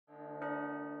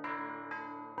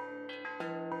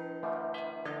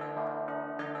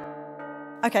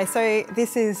Okay, so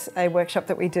this is a workshop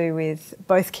that we do with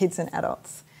both kids and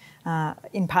adults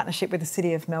in partnership with the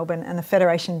City of Melbourne and the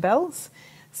Federation Bells.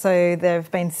 So there have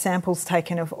been samples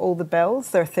taken of all the bells.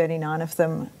 There are 39 of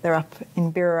them. They're up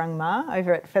in Birrarung Ma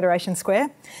over at Federation Square.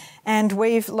 And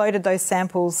we've loaded those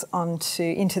samples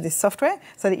into this software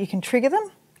so that you can trigger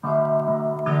them.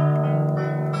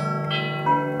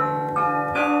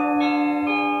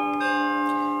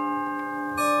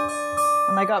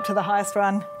 And they go up to the highest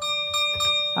one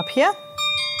up here.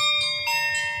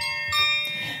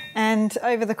 And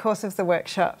over the course of the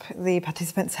workshop, the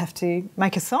participants have to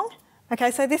make a song.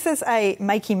 Okay, so this is a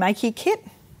makey kit.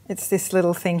 It's this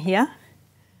little thing here.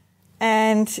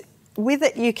 And with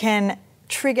it you can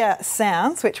trigger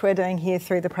sounds, which we're doing here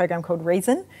through the program called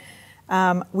Reason,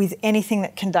 with anything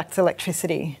that conducts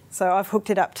electricity. So I've hooked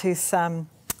it up to some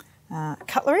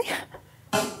cutlery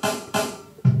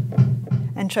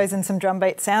and chosen some drum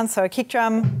beat sounds. So a kick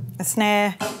drum, a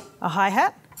snare, a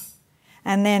hi-hat,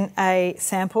 and then a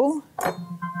sample, a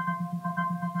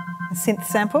synth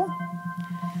sample.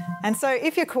 And so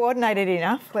if you're coordinated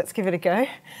enough, let's give it a go,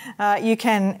 you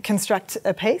can construct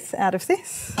a piece out of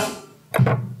this.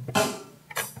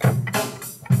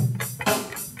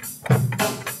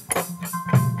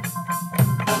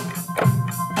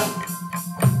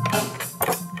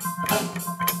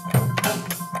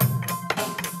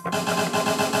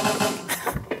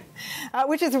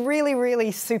 Which is really,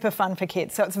 really super fun for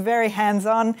kids. So it's very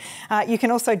hands-on. You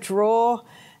can also draw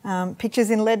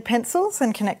pictures in lead pencils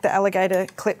and connect the alligator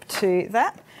clip to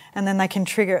that, and then they can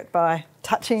trigger it by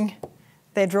touching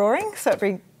their drawing, so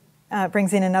it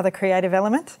brings in another creative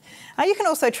element. You can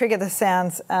also trigger the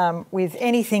sounds with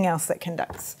anything else that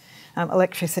conducts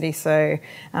electricity, so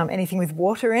anything with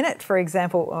water in it, for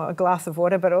example, a glass of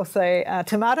water, but also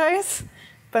tomatoes,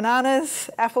 bananas,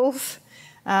 apples.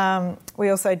 We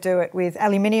also do it with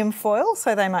aluminium foil,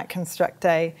 so they might construct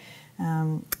a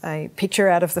picture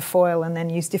out of the foil and then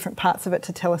use different parts of it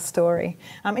to tell a story.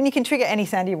 And you can trigger any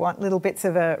sound you want, little bits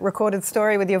of a recorded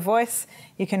story with your voice.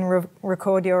 You can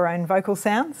record your own vocal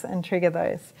sounds and trigger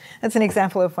those. That's an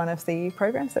example of one of the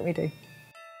programs that we do.